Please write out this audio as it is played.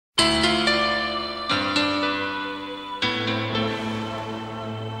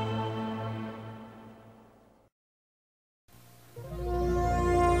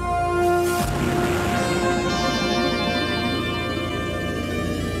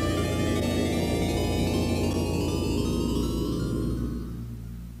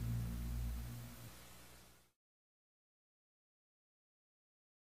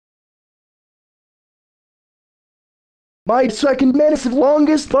My second massive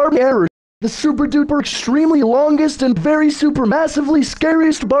longest Barney error. The super duper extremely longest and very super massively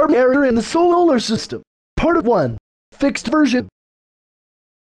scariest Barney error in the solar system. Part 1. Fixed version.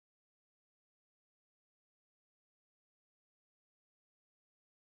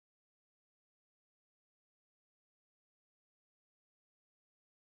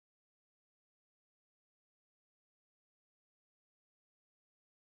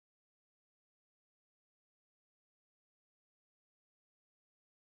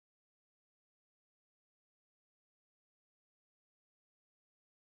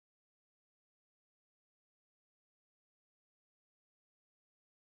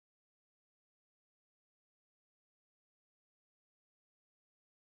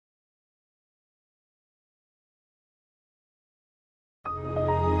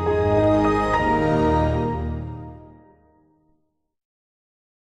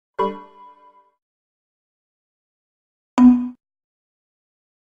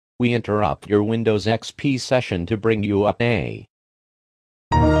 We interrupt your Windows XP session to bring you up a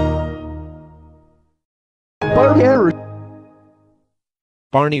Barney error.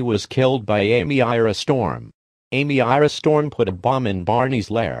 Barney was killed by Amy Ira Storm. Amy Ira Storm put a bomb in Barney's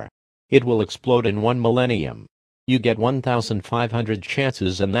lair. It will explode in 1 millennium. You get 1,500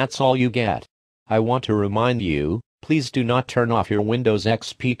 chances and that's all you get. I want to remind you, please do not turn off your Windows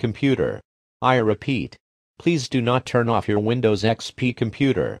XP computer. I repeat, please do not turn off your Windows XP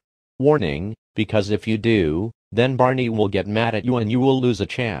computer. Warning, because if you do, then Barney will get mad at you and you will lose a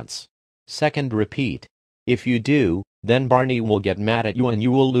chance. Second repeat. If you do, then Barney will get mad at you and you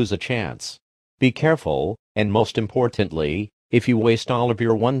will lose a chance. Be careful, and most importantly, if you waste all of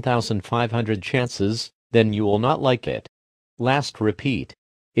your 1,500 chances, then you will not like it. Last repeat.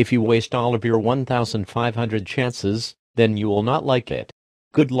 If you waste all of your 1,500 chances, then you will not like it.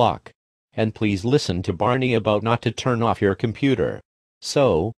 Good luck. And please listen to Barney about not to turn off your computer.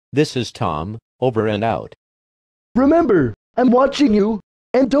 So, this is Tom, over and out. Remember, I'm watching you,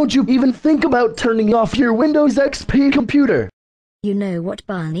 and don't you even think about turning off your Windows XP computer. You know what,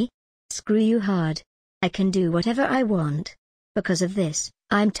 Barney? Screw you hard. I can do whatever I want. Because of this,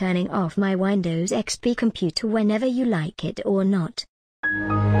 I'm turning off my Windows XP computer whenever you like it or not.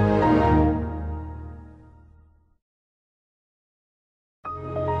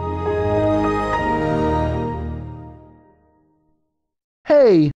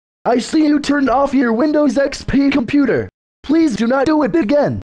 Hey, I see you turned off your Windows XP computer. Please do not do it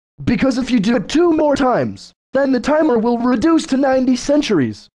again. Because if you do it 2 more times, then the timer will reduce to 90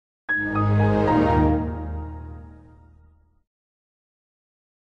 centuries.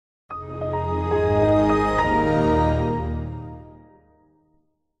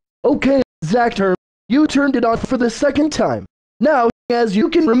 Okay, Zactor, you turned it off for the 2nd time. Now, as you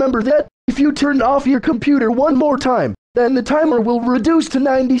can remember that, if you turn off your computer 1 more time, then the timer will reduce to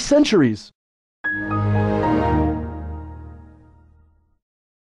 90 centuries.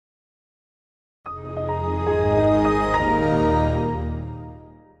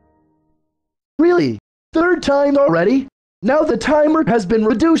 Really? 3rd time already? Now the timer has been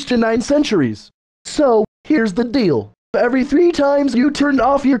reduced to 9 centuries. So, here's the deal. Every 3 times you turn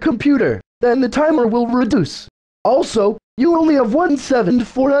off your computer, then the timer will reduce. Also, you only have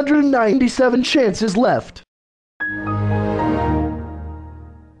 1,497 chances left.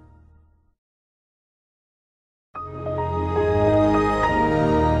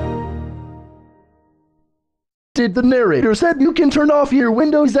 Did the narrator said you can turn off your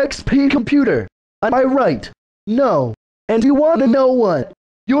Windows XP computer? Am I right? No. And you want to know what?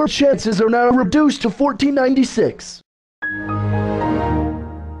 Your chances are now reduced to 1496.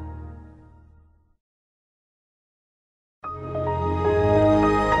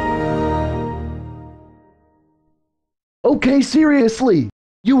 Okay, seriously.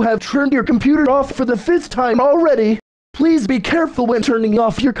 You have turned your computer off for the 5th time already. Please be careful when turning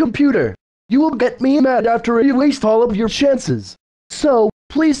off your computer. You will get me mad after you waste all of your chances. So,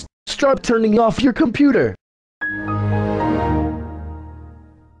 please, stop turning off your computer.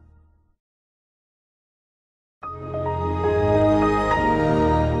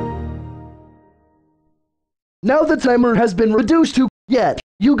 Now the timer has been reduced to,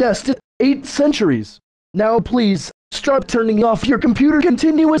 you guessed it, 8 centuries. Now please, stop turning off your computer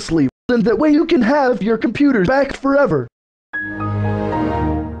continuously, and that way you can have your computer back forever.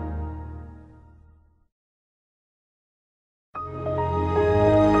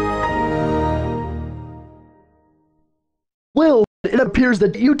 Well, it appears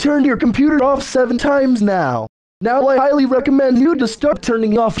that you turned your computer off 7 times now. Now I highly recommend you to stop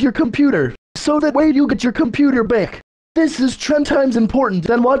turning off your computer, so that way you get your computer back. This is 10 times important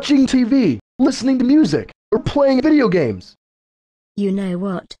than watching TV, listening to music, or playing video games. You know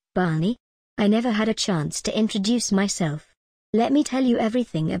what, Barney? I never had a chance to introduce myself. Let me tell you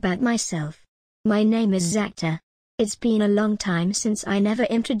everything about myself. My name is Zactor. It's been a long time since I never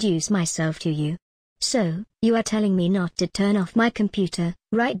introduced myself to you. So, you are telling me not to turn off my computer,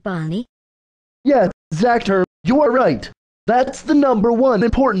 right, Barney? Yeah, Zactor, you are right. That's the number one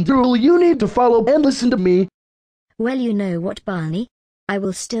important rule you need to follow and listen to me. Well, you know what, Barney? I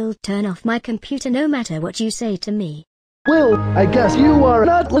will still turn off my computer no matter what you say to me. Well, I guess you are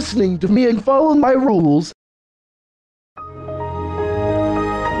not listening to me and following my rules.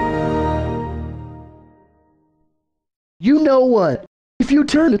 You know what? If you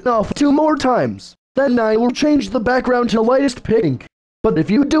turn it off 2 more times, then I will change the background to lightest pink. But if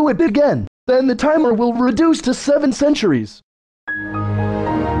you do it again, then the timer will reduce to 7 centuries.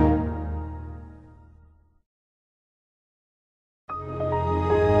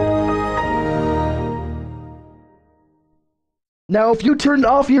 Now if you turn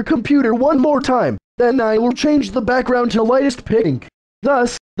off your computer 1 more time, then I will change the background to lightest pink.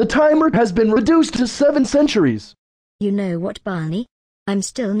 Thus, the timer has been reduced to 7 centuries. You know what, Barney? I'm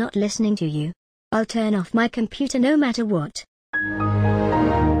still not listening to you. I'll turn off my computer no matter what.